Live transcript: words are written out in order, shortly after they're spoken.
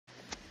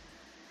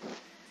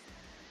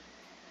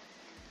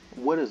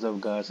What is up,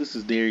 guys? This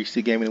is Darius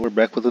Gaming and we're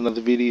back with another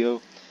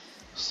video.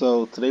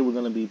 So today we're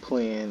gonna be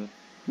playing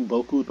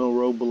Boku no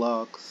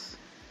Roblox.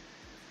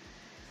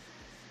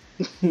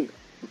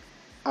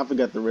 I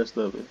forgot the rest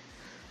of it,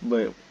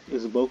 but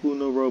it's Boku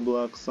no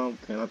Roblox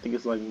something. I think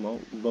it's like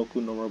Boku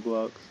no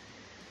Roblox.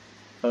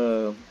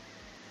 Uh,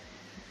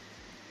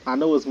 I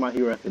know it's My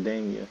Hero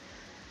Academia,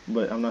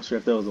 but I'm not sure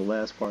if that was the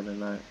last part or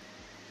not.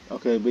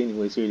 Okay, but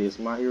anyways, here it is,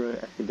 My Hero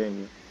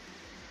Academia.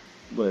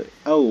 But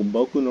oh,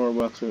 Boku no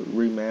Roblox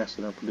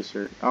Remastered. I'm pretty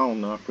sure. I don't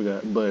know. I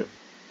forgot, but.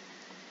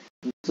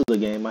 This is a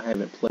game I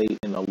haven't played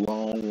in a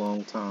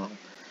long time.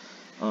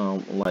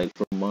 Like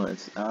for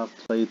months. I've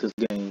played this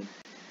game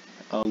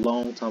a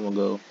long time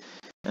ago,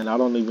 and I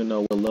don't even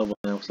know what level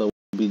I am. So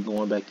we'll be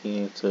going back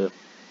in to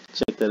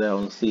check that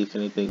out and see if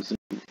anything's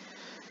new.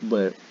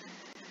 But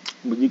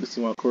you can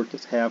see my quirk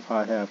is half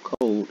hot, half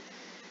cold,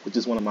 which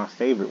is one of my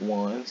favorite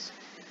ones.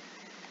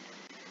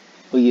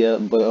 But yeah,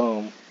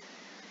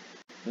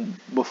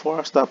 before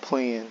I stop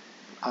playing,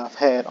 I've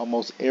had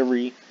almost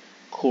every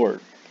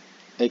quirk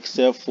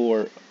except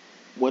for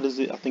what is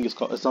it? I think it's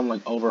called it's something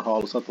like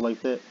overhaul or something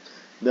like that.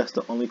 That's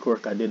the only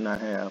quirk I did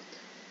not have,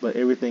 but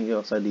everything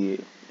else I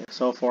did. And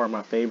so far,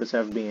 my favorites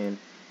have been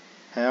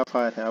half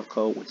hot, half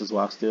cold, which is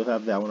why I still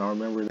have that one. I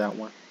remember that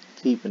one,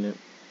 keeping it.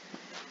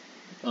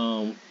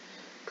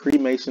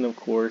 Cremation, of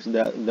course,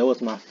 that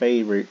was my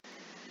favorite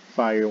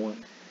fire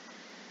one.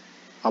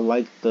 I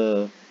like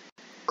the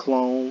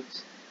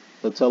clones,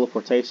 the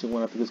teleportation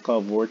one. I think it's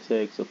called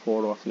Vortex or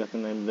Portal. I forgot the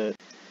name of that,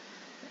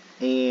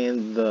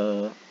 and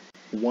the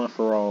one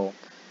for all.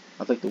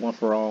 I think the one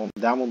for all,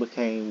 that one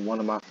became one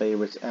of my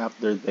favorites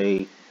after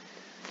they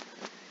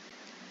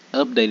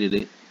updated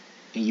it,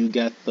 and you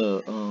got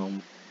the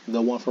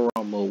one for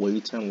all mode where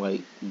you turn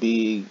like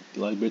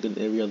bigger than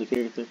every other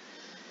character.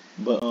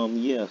 But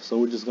yeah, so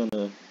we're just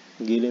gonna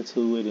get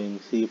into it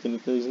and see if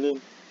anything's new.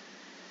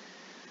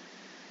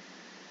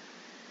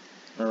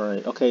 All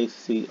right, okay.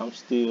 See,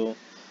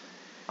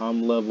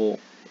 I'm level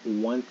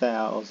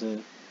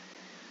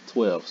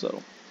 1012,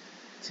 so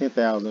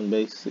 10,000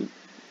 basically,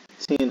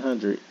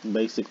 1000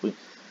 basically.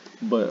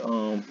 But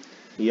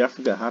yeah, I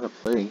forgot how to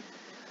play.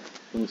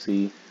 Let me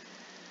see.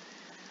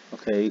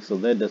 Okay, so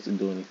that doesn't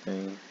do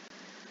anything.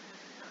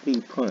 How do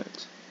you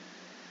punch?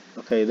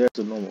 Okay, there's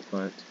a normal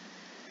punch.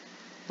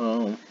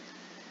 Um,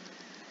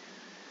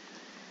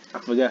 I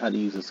forgot how to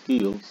use the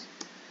skills.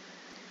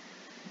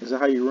 Is that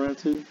how you run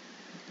too?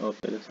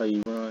 Okay, that's how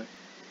you run.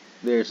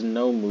 There's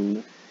no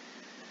move.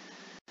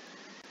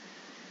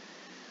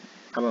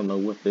 I don't know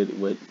what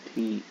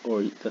P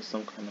or that's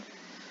some kind of.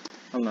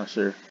 I'm not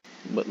sure,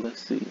 but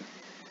let's see.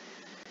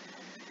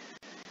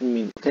 I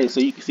mean, okay, so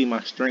you can see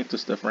my strength and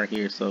stuff right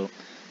here. So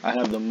I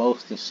have the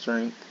most in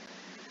strength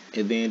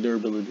and then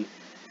durability.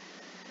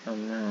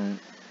 Inventory.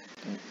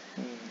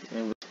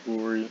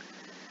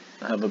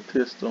 I have a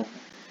pistol.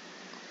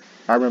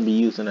 I remember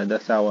using it.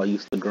 That's how I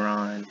used to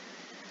grind.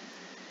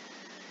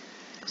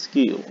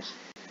 Skills.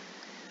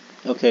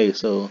 Okay,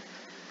 so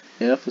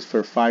F is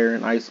for fire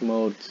and ice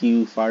mode.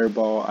 Q,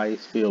 fireball,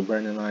 ice, field,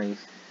 burning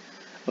ice.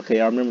 Okay,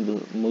 I remember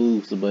the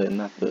moves, but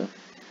not the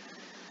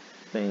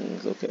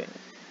things. Okay,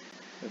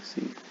 let's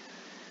see.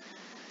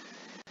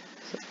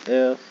 So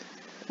F.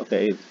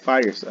 Okay,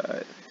 fire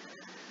side.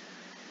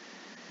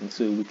 Let's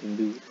see what we can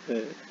do with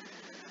that.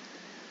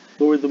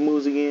 What were the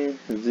moves again?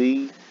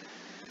 Z.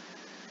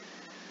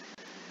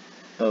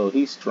 Oh,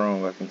 he's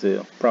strong, I can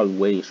tell. Probably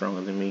way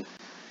stronger than me.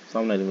 So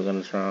I'm not even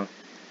gonna try.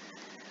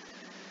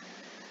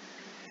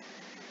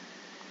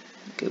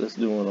 Okay, let's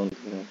do it on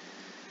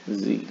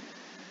Z.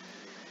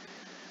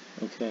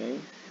 Okay.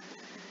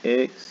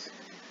 X.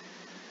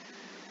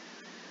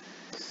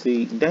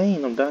 C.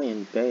 Dang, I'm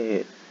dying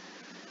bad.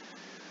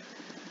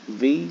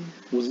 V.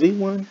 Was V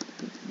one?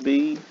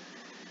 V.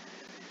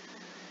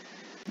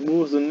 What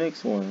was the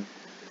next one?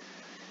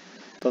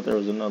 Thought there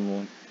was another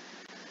one.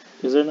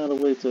 Is there another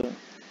way to...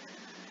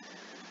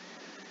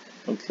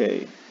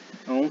 Okay.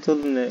 On to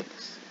the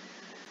next.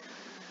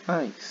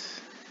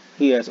 Nice.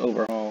 He has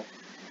overhaul.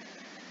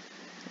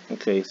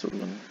 Okay, so we're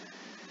gonna...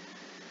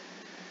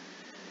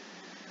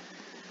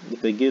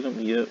 Did they get him?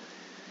 Yep.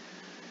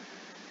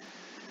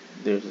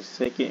 There's a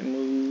second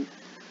move.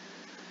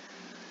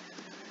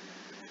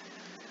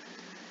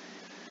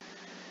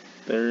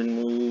 Third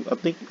move. I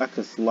think I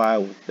could slide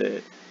with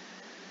that.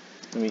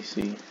 Let me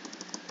see.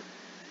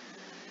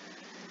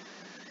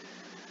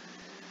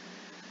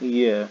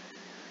 Yeah.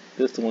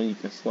 That's the one you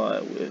can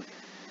slide with.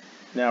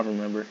 Now I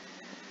remember.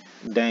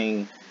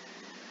 Dang.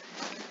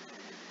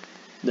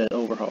 That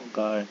overhaul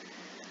guy.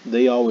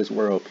 They always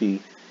were OP.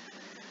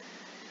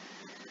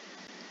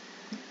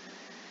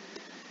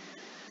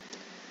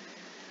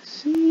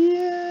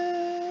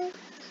 Yeah.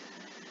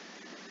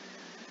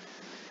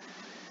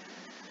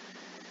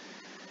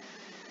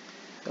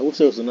 I wish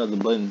there was another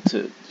button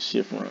to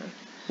shift run.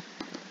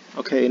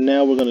 Okay,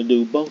 now we're gonna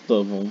do both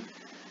of them.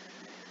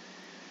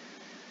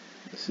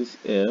 This is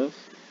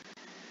F.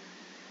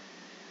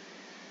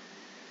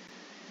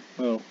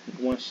 Oh,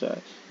 one shot.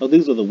 Oh,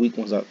 these are the weak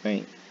ones, I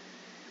think.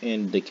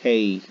 And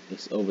decay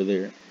is over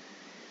there.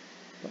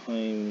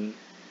 behind me.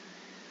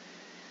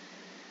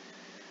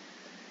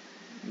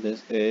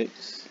 That's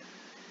X.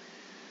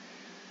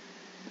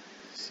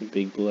 It's a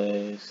big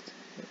blast.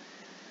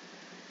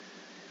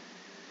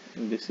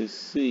 And this is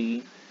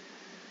C.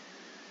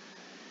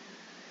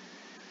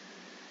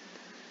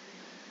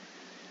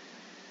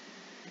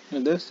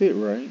 And that's it,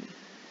 right?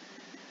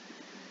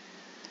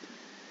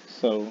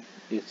 So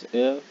it's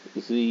F,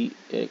 Z,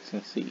 X,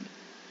 and C.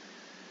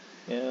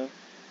 F,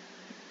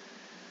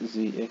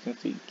 Z, X, and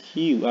C.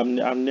 Q.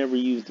 I've never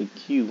used the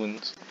Q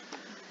ones.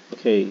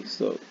 Okay,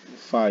 so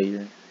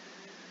fire.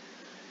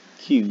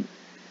 Q.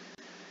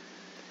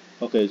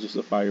 Okay, it's just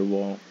a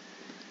fireball.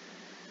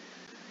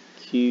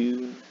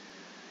 Q.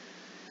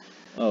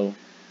 Oh.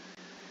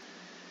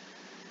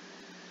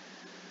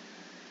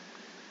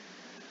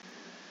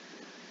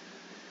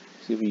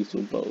 See if we use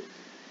both.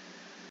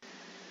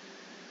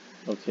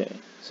 Okay,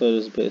 so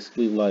it's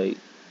basically like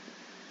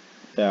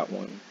that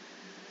one.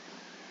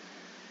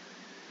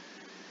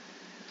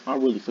 I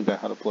really forgot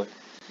how to play.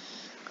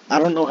 I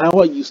don't know how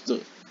I used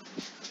to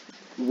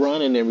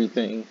run and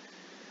everything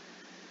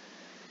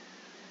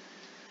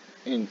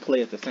and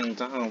play at the same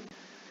time.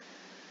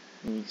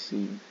 Let me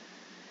see.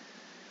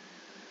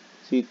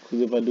 See,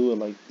 because if I do it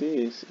like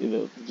this,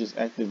 it'll just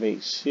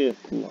activate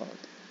shift lock.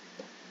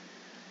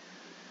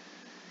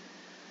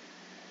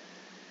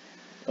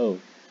 Oh,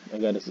 I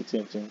got his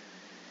attention.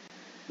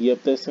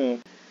 Yep, that's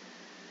him.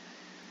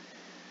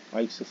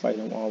 I used to fight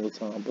him all the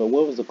time. But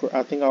what was the...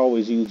 I think I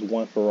always used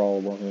one for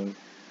all on him.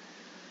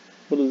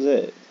 What is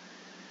that?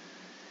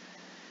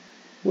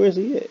 Where's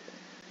he at?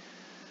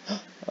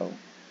 Oh.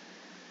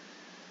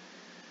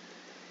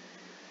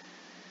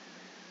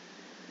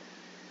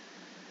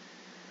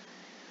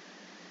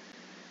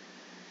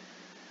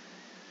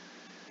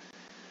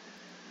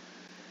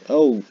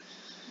 Oh.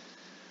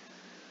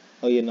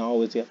 Oh yeah, no, I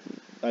always have to...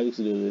 I used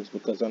to do this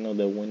because I know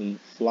that when he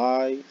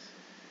flies,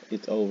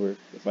 it's over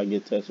if I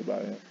get touched by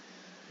him.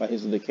 By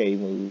his decay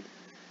move.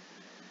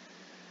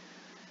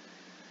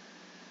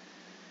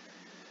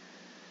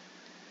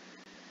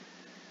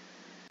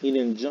 He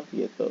didn't jump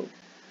yet though.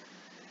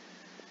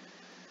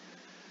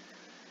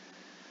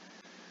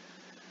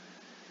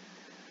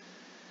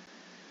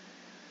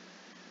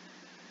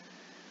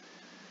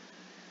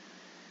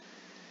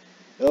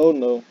 Oh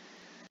no.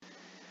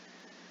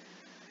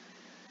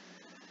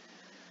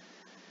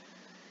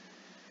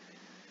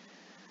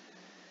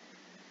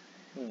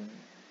 Hmm.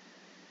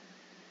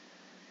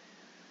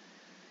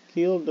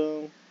 Killed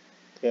him.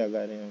 Okay, I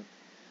got him.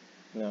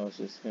 Now it's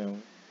just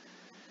him.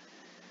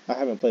 I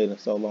haven't played in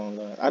so long.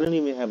 I didn't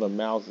even have a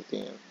mouse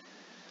then.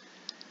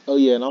 Oh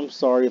yeah, and I'm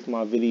sorry if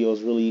my video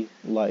is really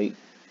like,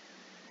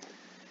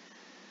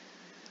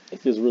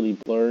 if it's really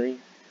blurry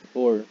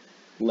or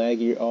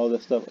laggy, all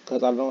that stuff,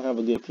 because I don't have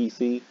a good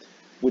PC,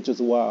 which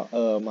is why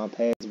my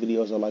past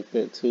videos are like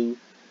that too.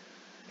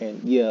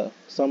 And yeah,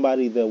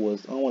 somebody that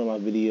was on one of my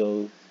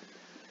videos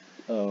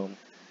um,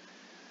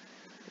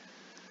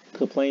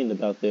 complained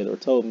about that or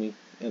told me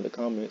in the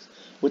comments,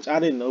 which I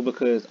didn't know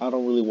because I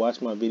don't really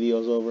watch my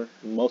videos over.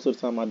 Most of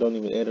the time I don't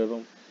even edit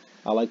them.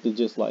 I like to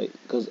just like,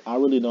 because I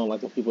really don't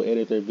like when people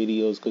edit their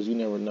videos because you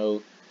never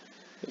know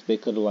if they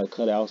could have like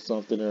cut out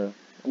something or,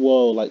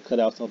 well, like cut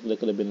out something that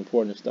could have been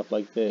important and stuff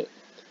like that.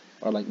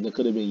 Or like that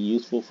could have been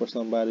useful for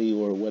somebody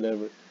or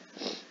whatever.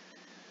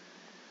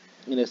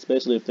 And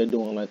especially if they're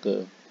doing like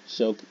a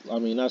show, I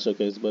mean not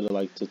showcase, but a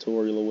like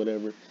tutorial or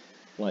whatever,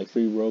 like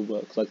free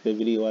Robux, like the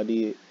video I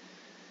did.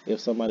 If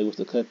somebody was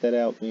to cut that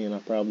out, then I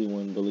probably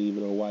wouldn't believe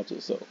it or watch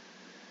it. So,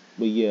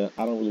 but yeah,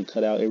 I don't really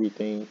cut out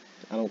everything.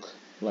 I don't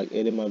like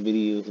edit my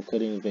videos or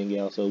cut anything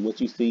out. So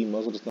what you see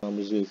most of the time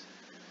is just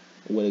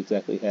what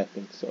exactly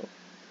happened. So,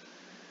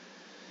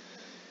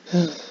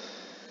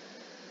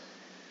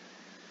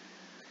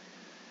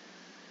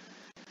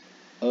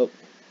 up.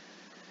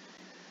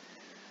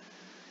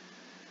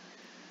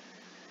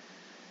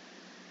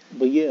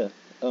 But yeah,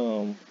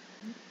 um,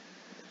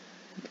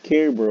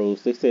 Carry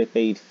Bros, they said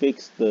they'd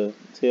fix the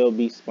tail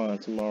beast spawn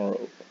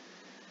tomorrow.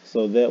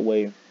 So that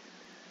way,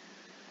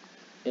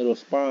 it'll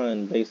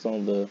spawn based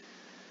on the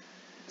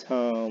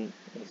time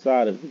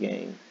inside of the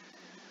game.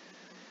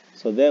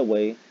 So that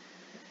way,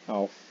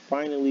 I'll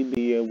finally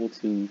be able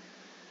to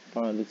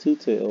find the two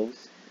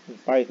tails and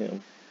fight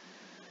him.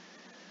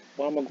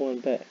 Why am I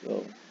going back?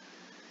 Oh,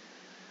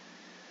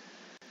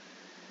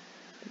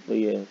 but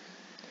yeah,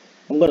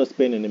 I'm gonna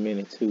spend in a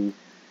minute to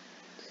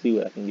see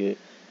what I can get.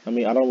 I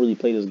mean, I don't really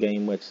play this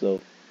game much, so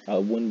I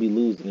wouldn't be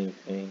losing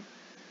anything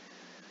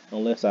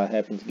unless I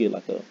happen to get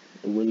like a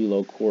really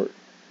low court,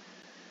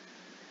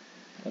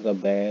 like a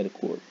bad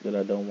court that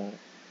I don't want.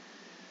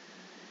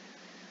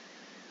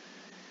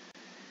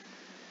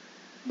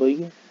 But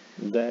yeah,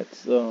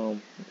 that's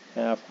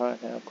half hot,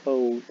 half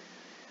cold.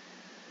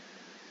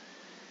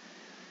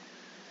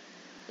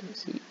 Let me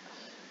see.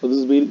 So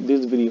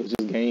this video is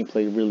just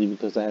gameplay really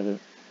because I don't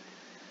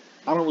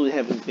really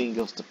have anything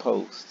else to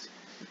post.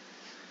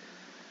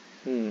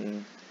 I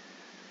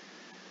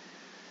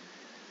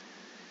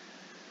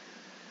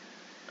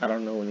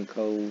don't know any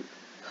code.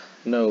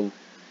 No.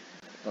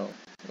 Oh,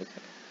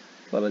 okay.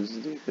 Thought I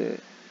just did that.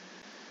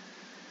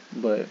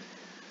 But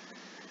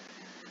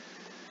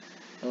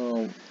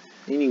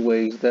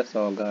anyways, that's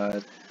all,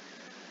 guys.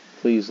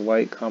 Please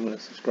like, comment,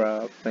 and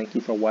subscribe. Thank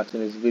you for watching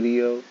this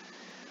video,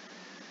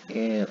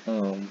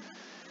 and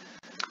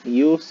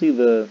you'll see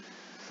the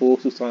full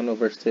Susano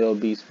vs Tail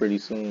Beast pretty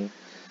soon,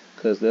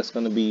 because that's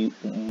gonna be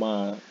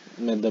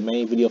the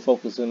main video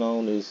focusing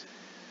on is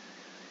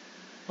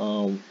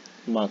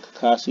my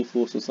Kakashi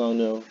full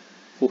Susano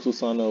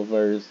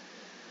versus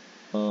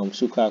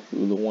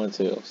Shukaku the One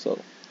Tail. So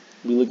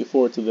be looking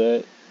forward to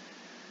that.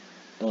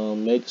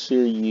 Make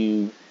sure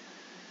you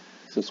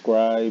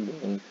subscribe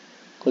and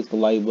click the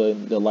like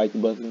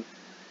button,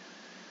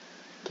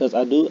 because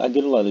I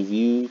get a lot of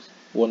views.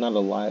 Well, not a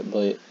lot,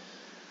 but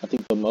I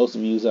think the most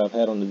views I've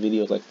had on the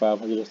video is like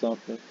 500 or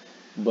something.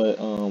 But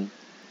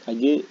I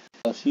get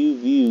a few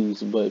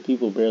views, but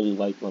people barely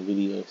like my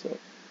videos. So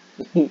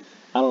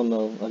I don't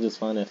know. I just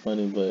find that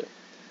funny. But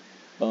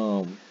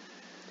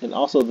and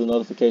also the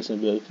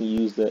notification bell, you can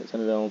use that,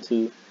 turn it on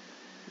too,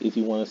 if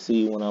you want to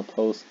see when I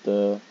post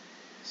the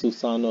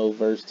Susano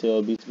vs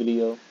Tail Beast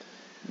video.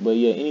 But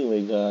yeah,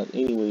 anyway, guys.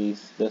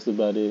 Anyways, that's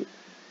about it.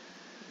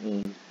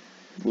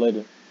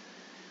 Later.